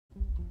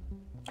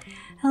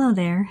Hello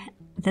there.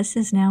 This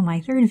is now my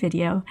third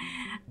video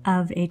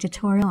of a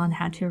tutorial on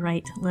how to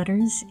write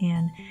letters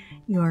in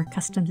your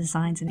custom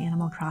designs in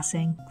Animal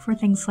Crossing for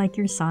things like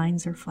your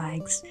signs or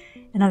flags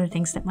and other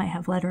things that might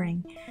have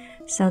lettering.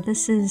 So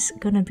this is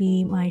going to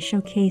be my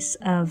showcase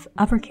of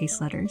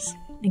uppercase letters.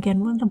 Again,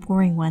 one of the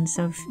boring ones,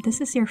 so if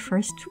this is your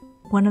first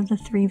one of the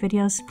three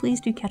videos, please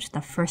do catch the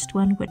first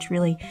one, which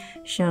really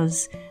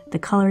shows the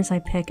colors I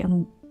pick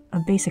and a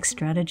basic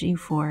strategy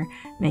for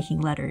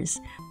making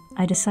letters.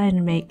 I decided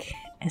to make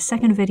a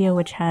second video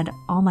which had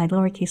all my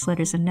lowercase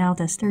letters, and now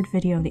this third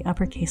video of the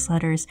uppercase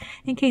letters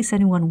in case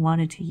anyone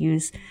wanted to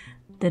use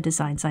the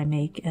designs I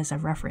make as a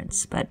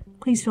reference. But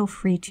please feel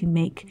free to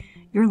make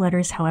your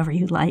letters however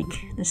you like.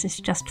 This is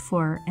just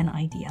for an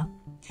idea.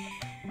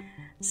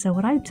 So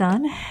what I've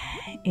done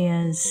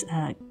is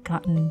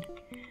gotten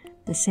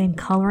the same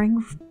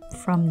coloring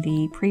from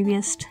the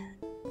previous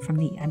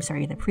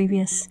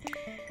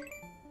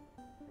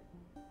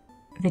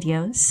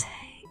videos,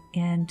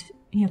 and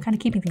kind of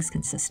keeping things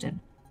consistent.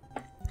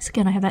 So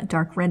again, I have that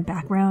dark red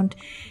background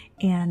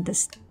and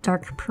this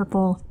dark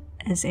purple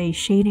as a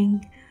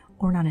shading,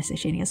 or not as a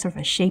shading, as sort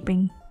of a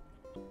shaping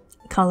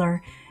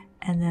color,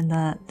 and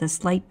then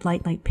this light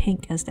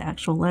pink as the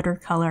actual letter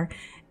color,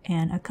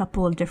 and a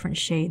couple of different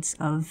shades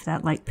of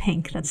that light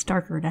pink that's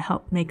darker to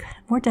help make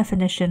more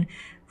definition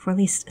for at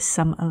least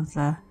some of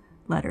the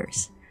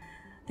letters.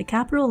 The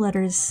capital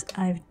letters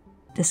I've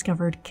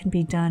discovered can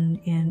be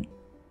done in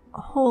a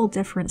whole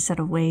different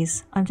set of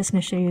ways. I'm just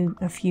going to show you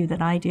a few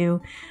that I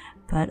do,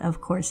 but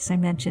of course, as I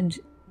mentioned,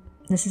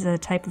 this is a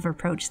type of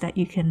approach that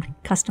you can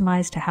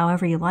customize to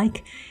however you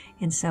like,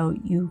 and so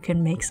you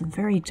can make some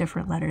very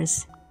different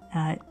letters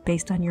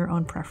based on your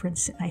own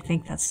preference, and I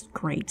think that's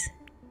great.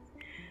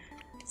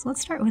 So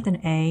let's start with an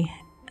A.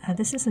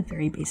 This is a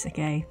very basic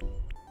A,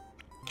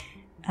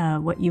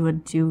 what you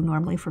would do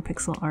normally for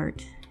pixel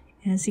art.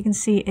 And as you can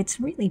see, it's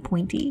really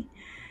pointy.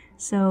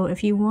 So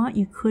if you want,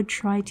 you could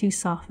try to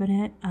soften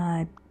it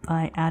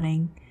by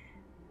adding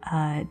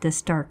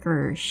this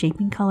darker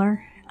shaping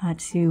color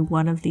to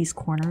one of these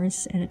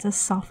corners, and it does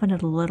soften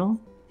it a little.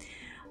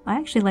 I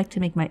actually like to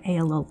make my A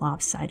a little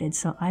lopsided,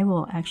 so I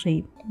will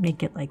actually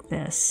make it like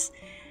this.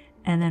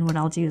 And then what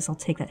I'll do is I'll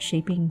take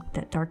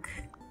that dark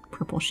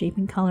purple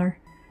shaping color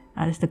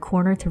out of the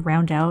corner to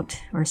round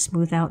out or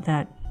smooth out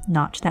that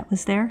notch that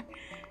was there,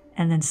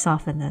 and then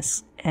soften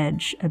this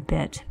edge a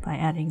bit by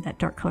adding that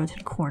dark color to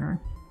the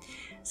corner.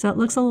 So it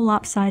looks a little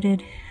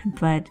lopsided,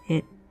 but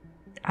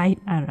I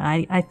don't know,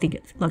 I think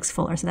it looks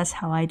fuller, so that's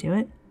how I do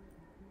it.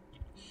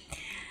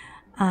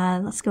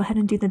 Let's go ahead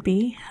and do the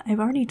B. I've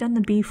already done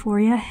the B for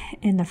you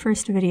in the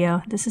first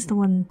video. This is the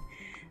one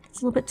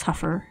that's a little bit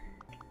tougher,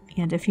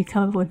 and if you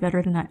come up with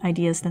better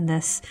ideas than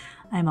this,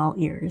 I'm all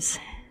ears.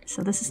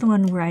 So this is the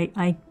one where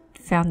I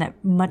found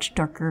that much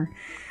darker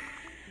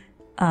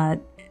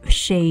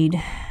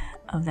shade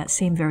of that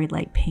same very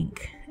light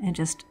pink and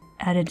just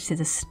added to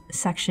this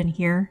section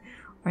here,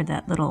 or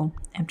that little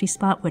empty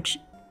spot, which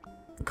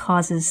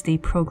causes the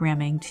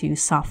programming to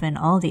soften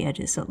all the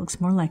edges so it looks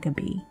more like a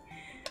B.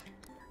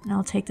 And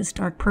I'll take this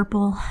dark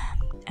purple,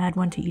 add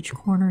one to each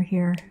corner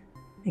here,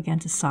 again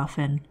to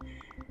soften,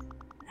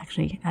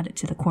 actually add it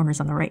to the corners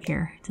on the right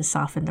here to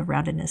soften the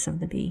roundedness of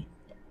the B.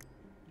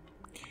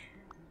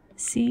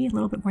 See, a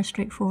little bit more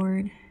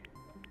straightforward,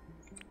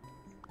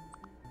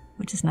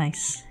 which is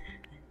nice.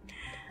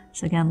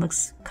 So again,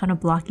 looks kind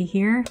of blocky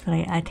here, but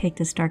I take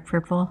this dark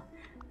purple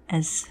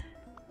as,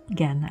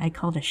 again, I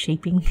call it a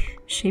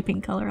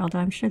shaping color, although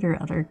I'm sure there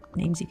are other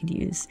names you could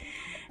use.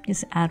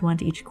 Just add one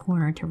to each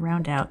corner to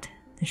round out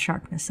the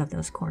sharpness of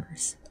those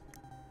corners.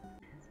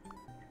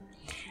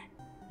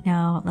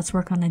 Now let's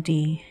work on the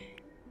D.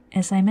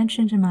 As I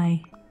mentioned in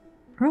my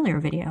earlier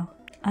video,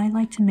 I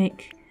like to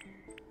make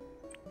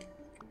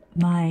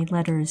my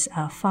letters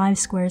 5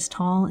 squares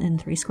tall and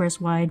 3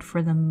 squares wide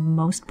for the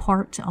most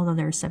part, although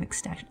there are some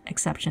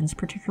exceptions,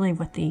 particularly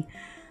with the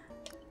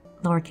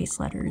lowercase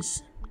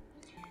letters.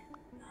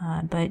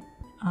 But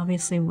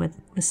obviously with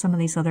some of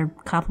these other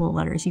capital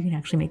letters, you can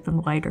actually make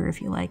them wider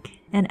if you like,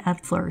 and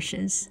add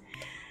flourishes.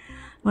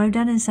 What I've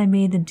done is I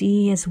made the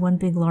D as one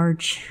big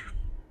large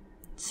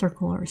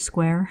circle or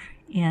square,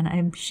 and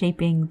I'm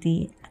shaping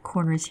the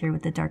corners here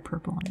with the dark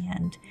purple on the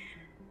end.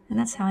 And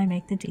that's how I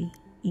make the D.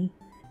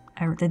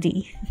 The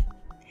D.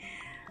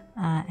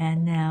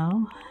 And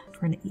now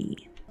for an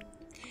E.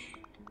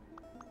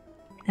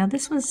 Now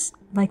this was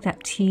like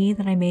that T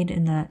that I made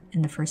in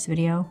the first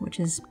video, which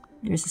is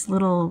there's this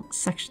little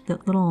section,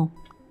 that little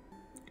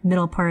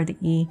middle part of the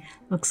E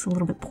looks a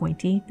little bit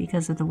pointy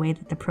because of the way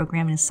that the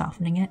programming is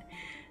softening it.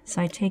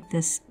 So I take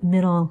this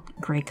middle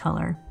gray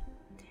color,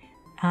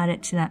 add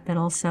it to that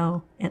middle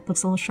so it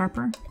looks a little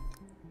sharper,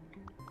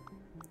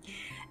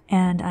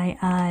 and I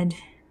add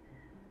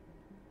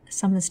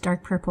some of this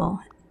dark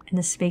purple in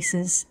the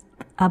spaces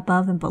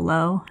above and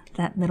below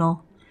that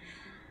middle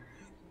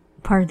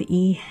part of the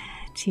E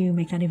to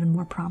make that even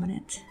more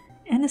prominent.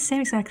 And the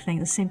same exact thing,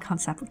 the same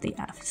concept with the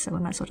F, so we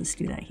might as well just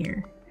do that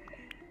here.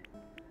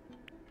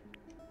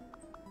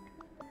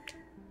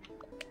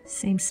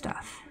 Same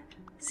stuff.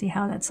 See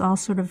how that's all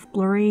sort of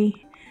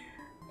blurry?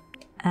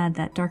 Add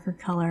that darker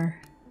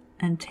color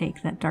and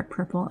take that dark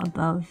purple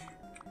above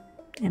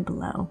and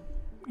below.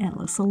 And it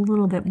looks a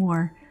little bit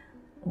more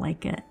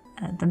like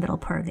the middle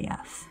part of the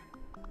F.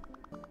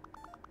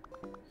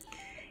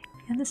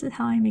 And this is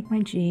how I make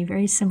my G,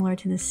 very similar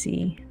to the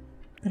C,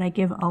 but I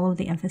give all of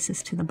the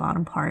emphasis to the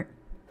bottom part.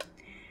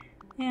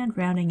 And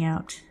rounding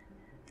out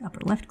the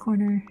upper left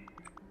corner,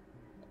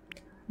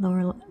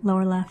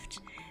 lower left,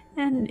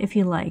 and if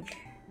you like,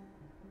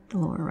 the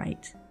lower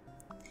right.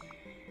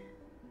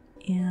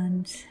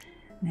 And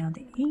now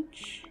the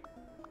H.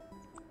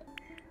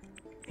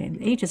 Okay,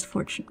 the H is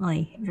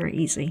fortunately very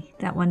easy.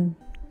 That one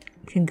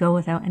can go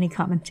without any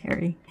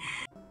commentary.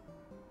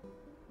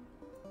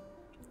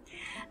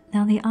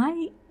 Now the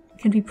I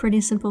can be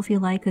pretty simple if you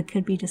like. It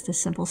could be just a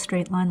simple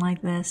straight line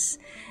like this.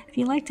 If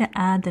you like to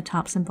add the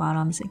tops and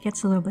bottoms, it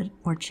gets a little bit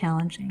more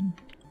challenging.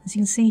 As you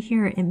can see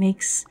here, it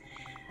makes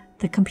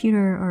the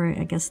computer, or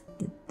I guess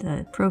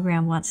the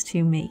program, wants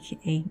to make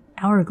a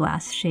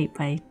hourglass shape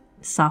by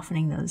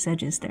softening those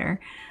edges there,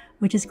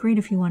 which is great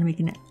if you want to make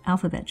an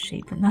alphabet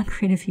shape, but not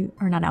great if you,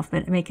 or not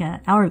alphabet, make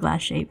an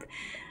hourglass shape,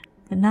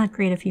 but not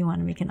great if you want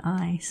to make an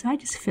I. So I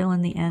just fill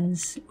in the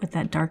ends with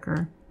that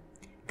darker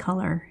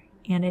color,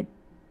 and it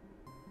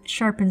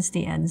sharpens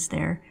the ends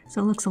there,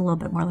 so it looks a little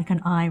bit more like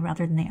an I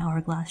rather than the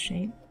hourglass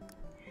shape.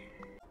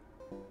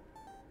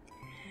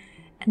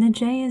 And the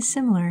J is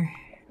similar.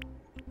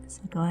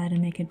 So go ahead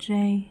and make a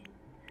J.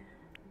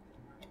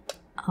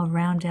 I'll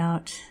round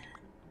out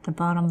the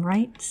bottom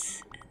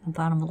right and the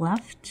bottom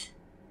left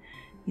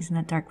using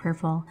that dark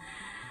purple.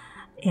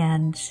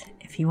 And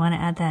if you want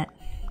to add that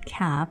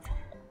cap,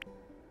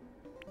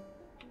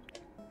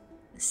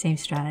 same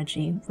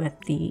strategy with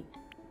the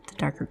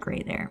darker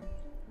gray there.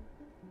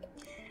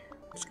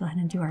 Let's go ahead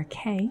and do our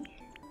K.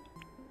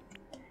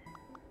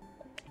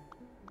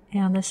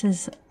 And this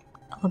is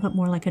a little bit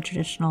more like a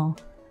traditional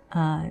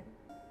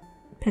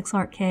pixel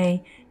art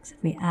K,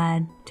 except we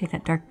take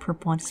that dark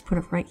purple and just put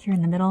it right here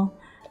in the middle.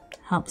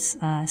 Helps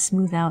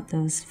smooth out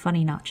those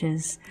funny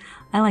notches.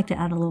 I like to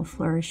add a little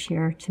flourish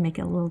here to make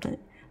it a little bit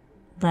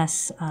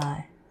less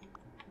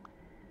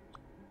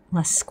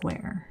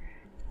square.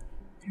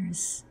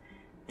 There's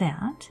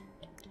that.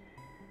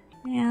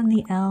 And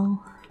the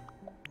L,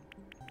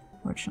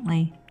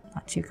 fortunately,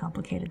 not too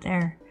complicated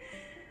there.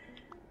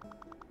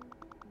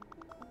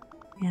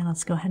 And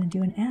let's go ahead and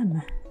do an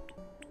M.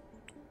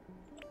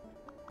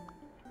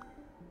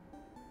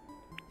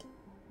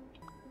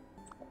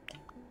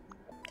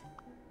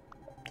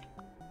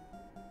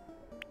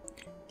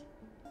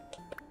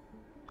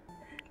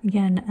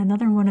 Again,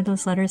 another one of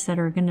those letters that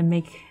are going to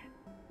make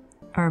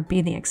or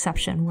be the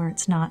exception, where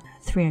it's not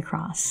 3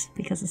 across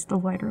because it's the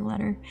wider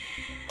letter.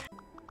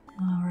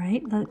 All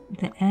right,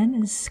 the N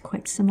is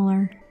quite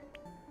similar.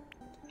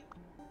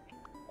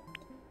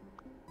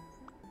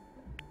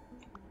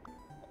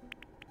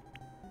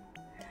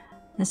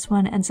 This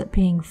one ends up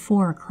being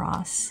 4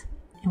 across.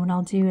 And what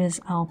I'll do is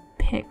I'll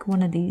pick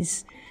one of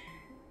these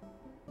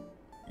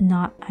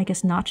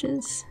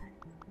notches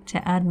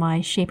to add my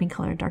shaping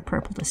color dark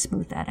purple to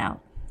smooth that out.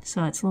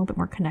 So it's a little bit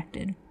more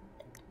connected.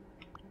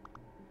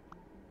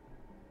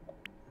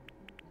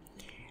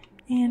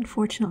 And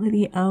fortunately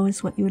the O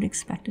is what you would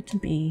expect it to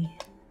be.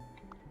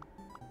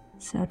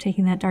 So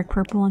taking that dark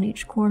purple on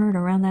each corner to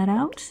round that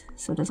out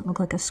so it doesn't look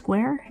like a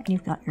square, and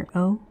you've got your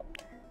O,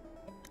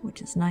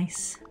 which is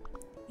nice.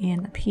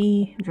 And the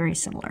P, very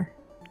similar.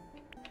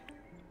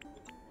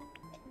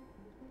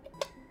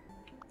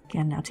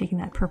 Again, now taking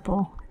that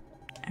purple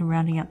and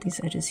rounding out these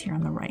edges here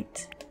on the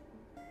right.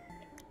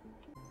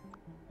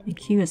 The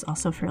Q is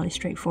also fairly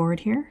straightforward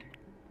here.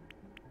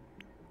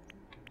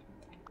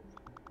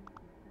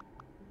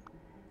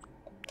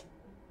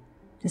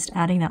 Just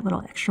adding that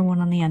little extra one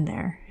on the end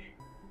there.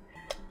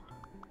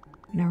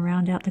 I'm going to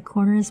round out the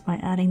corners by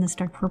adding this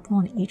dark purple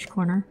on each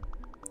corner.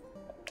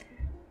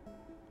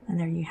 And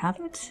there you have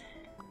it.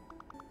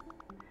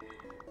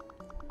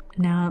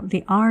 Now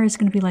the R is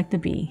going to be like the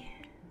B,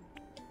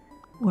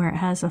 where it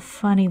has a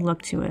funny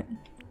look to it.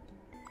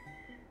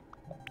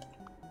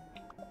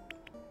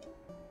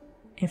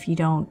 If you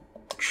don't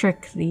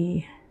trick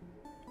the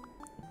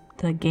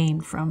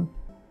game from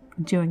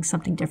doing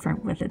something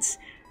different with its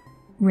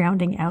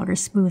rounding out or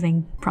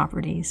smoothing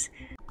properties.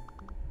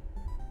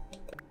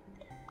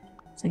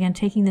 So again,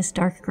 taking this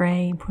dark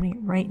gray and putting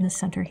it right in the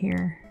center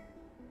here,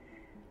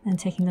 and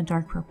taking the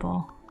dark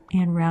purple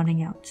and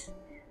rounding out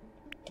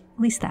at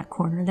least that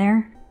corner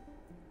there.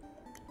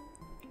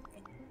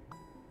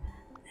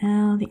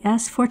 Now the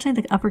S,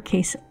 fortunately the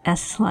uppercase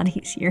S is a lot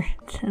easier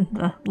than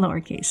the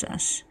lowercase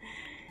s.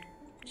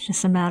 It's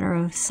just a matter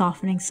of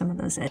softening some of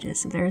those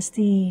edges. So there's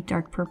the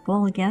dark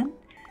purple again.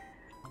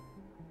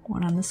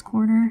 One on this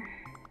corner,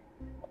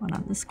 one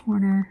on this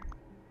corner,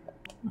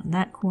 one on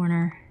that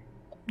corner,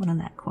 one on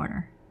that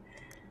corner.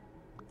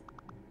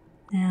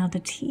 Now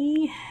the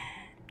T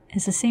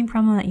is the same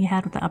problem that you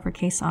had with the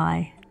uppercase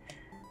I.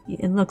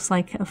 It looks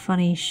like a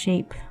funny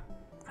shape,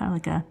 kind of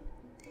like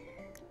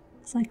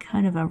it's like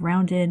kind of a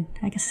rounded,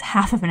 I guess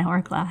half of an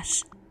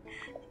hourglass.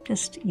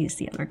 just use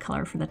the other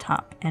color for the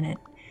top and it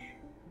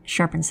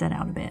sharpens that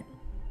out a bit.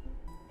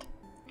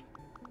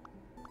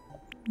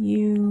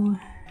 U,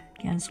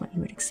 again, is what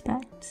you would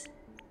expect.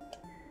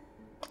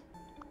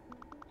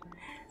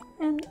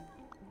 And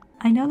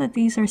I know that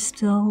these are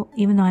still,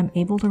 even though I'm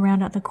able to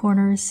round out the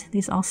corners,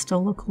 these all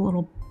still look a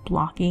little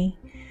blocky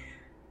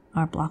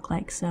or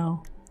block-like.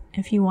 So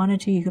if you wanted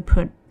to, you could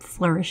put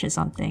flourishes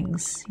on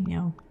things, you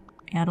know,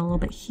 add a little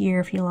bit here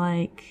if you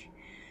like.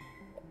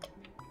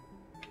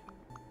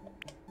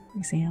 For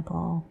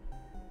example.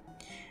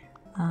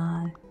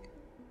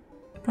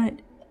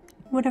 But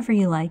whatever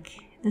you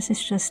like. This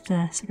is just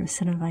a sort of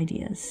set of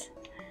ideas.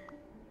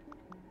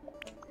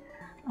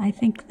 I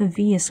think the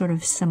V is sort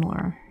of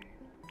similar.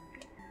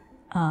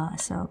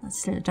 So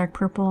let's do the dark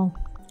purple.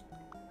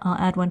 I'll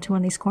add one to one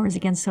of these corners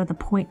again so the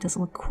point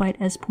doesn't look quite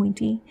as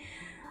pointy.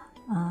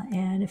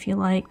 And if you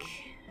like,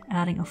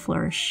 adding a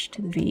flourish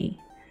to the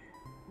V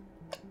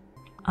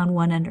on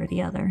one end or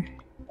the other.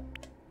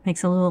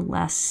 Makes it a little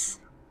less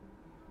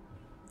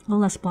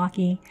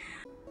blocky.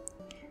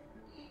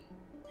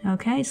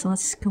 Okay, so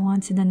let's go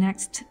on to the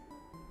next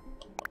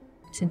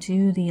to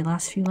do the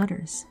last few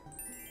letters.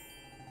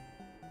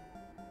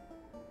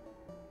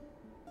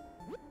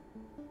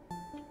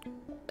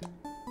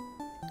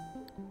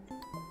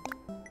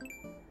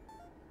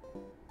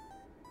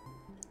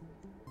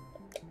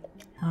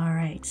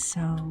 Alright,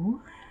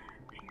 so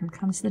here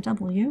comes the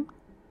W.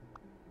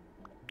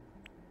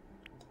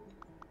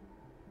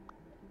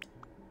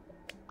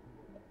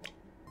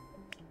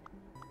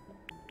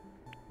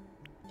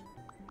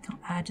 I'll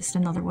add just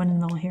another one in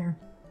the middle here.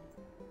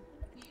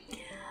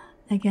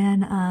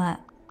 Again,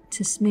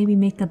 to maybe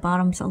make the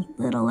bottoms a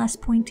little less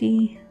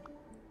pointy,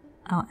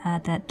 I'll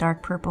add that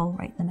dark purple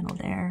right in the middle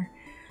there.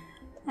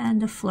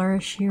 And a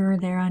flourish here or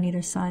there on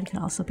either side could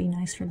also be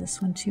nice for this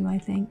one too, I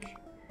think.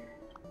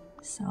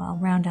 So I'll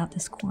round out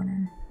this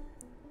corner.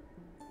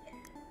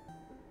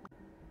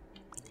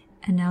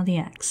 And now the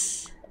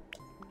X.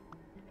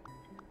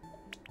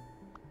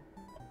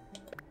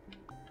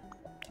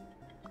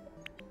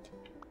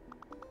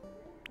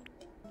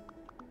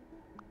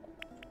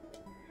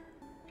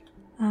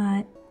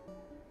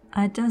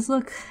 It does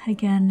look,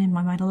 again, in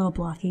my mind a little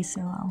blocky,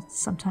 so I'll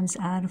sometimes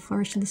add a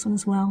flourish to this one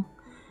as well,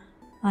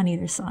 on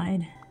either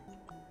side.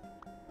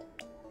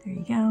 There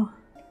you go.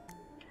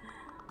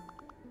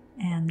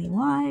 And the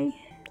Y,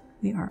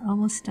 we are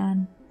almost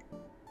done.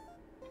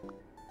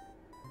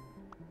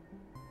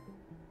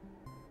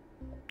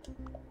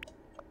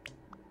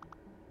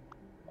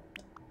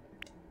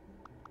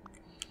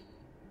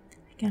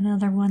 Again,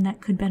 another one that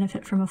could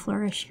benefit from a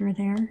flourish here or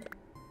there.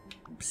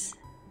 Oops,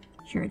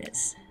 here it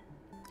is.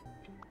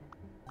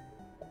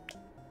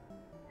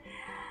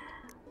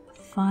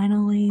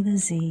 Finally, the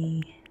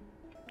Z.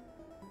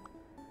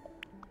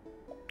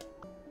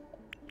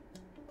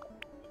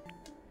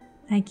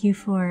 Thank you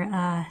for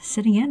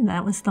sitting in.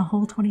 That was the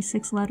whole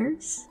 26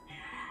 letters.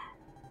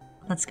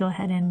 Let's go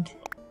ahead and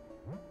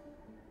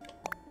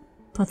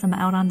put them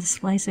out on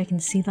display so you can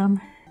see them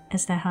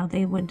as to how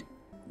they would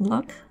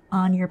look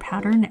on your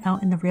pattern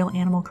out in the real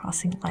Animal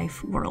Crossing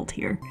life world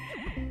here.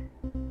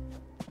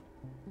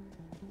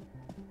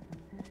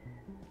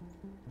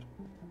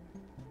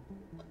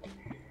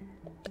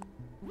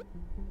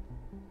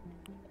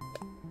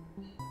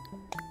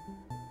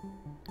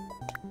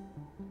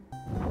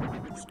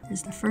 So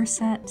there's the first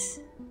set.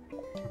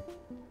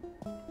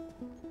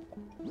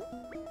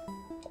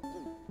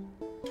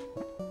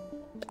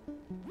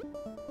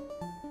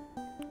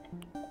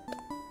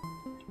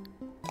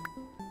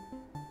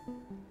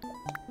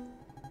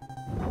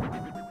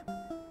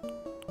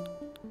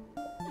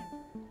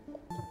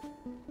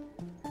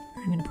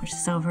 I'm going to push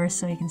this over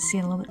so you can see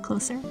it a little bit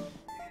closer.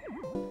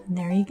 And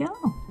there you go.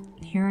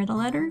 Here are the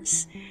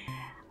letters.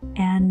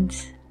 And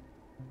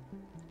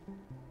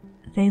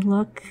they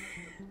look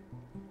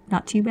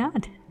not too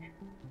bad.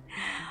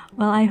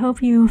 Well, I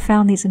hope you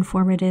found these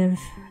informative.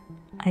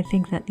 I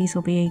think that these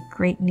will be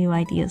great new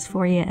ideas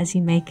for you as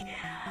you make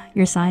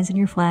your signs and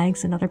your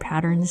flags and other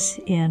patterns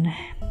in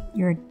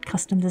your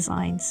custom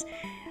designs.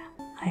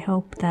 I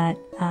hope that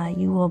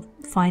you will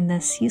find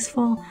this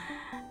useful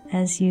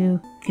as you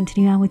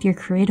continue on with your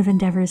creative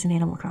endeavors in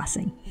Animal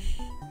Crossing.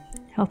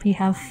 Hope you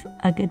have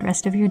a good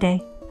rest of your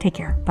day. Take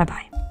care.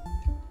 Bye-bye.